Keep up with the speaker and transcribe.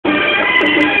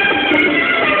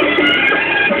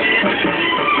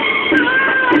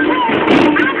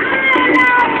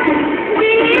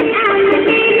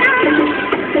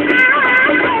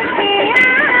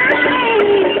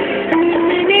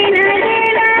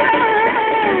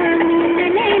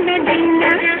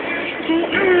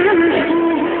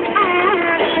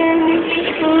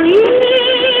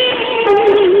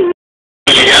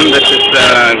again. This is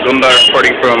GondAh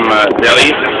reporting from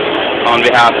Delhi on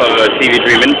behalf of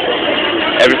TvDreamen.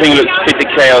 Everything looks pretty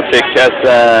chaotic as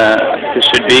it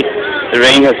should be. The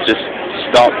rain has just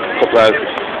stopped a couple hours.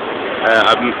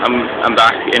 I'm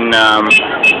back in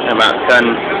about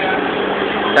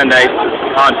 10 days.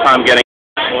 Hard time getting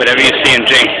whatever you see and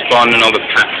drink spawned in all the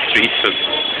packed streets of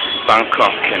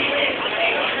Bangkok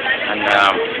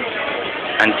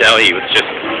and Delhi with just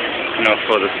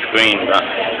for the screen, but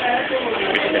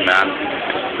seriously, man,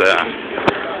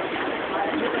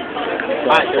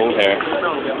 it's cold here.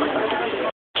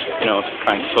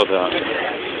 Thanks for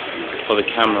the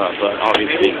camera, but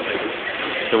obviously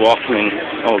they're walking in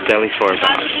old Delhi for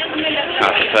about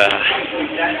half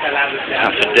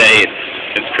a day.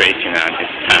 It's crazy, man.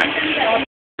 It's packed.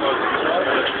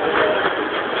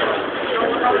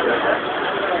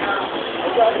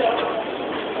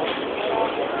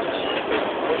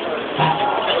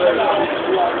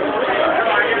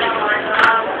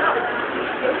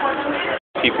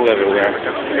 People everywhere,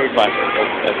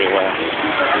 bicycles everywhere.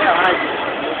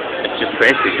 It's just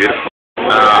crazy beautiful.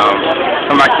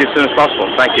 Come back to you as soon as possible.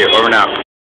 Thank you. Over now.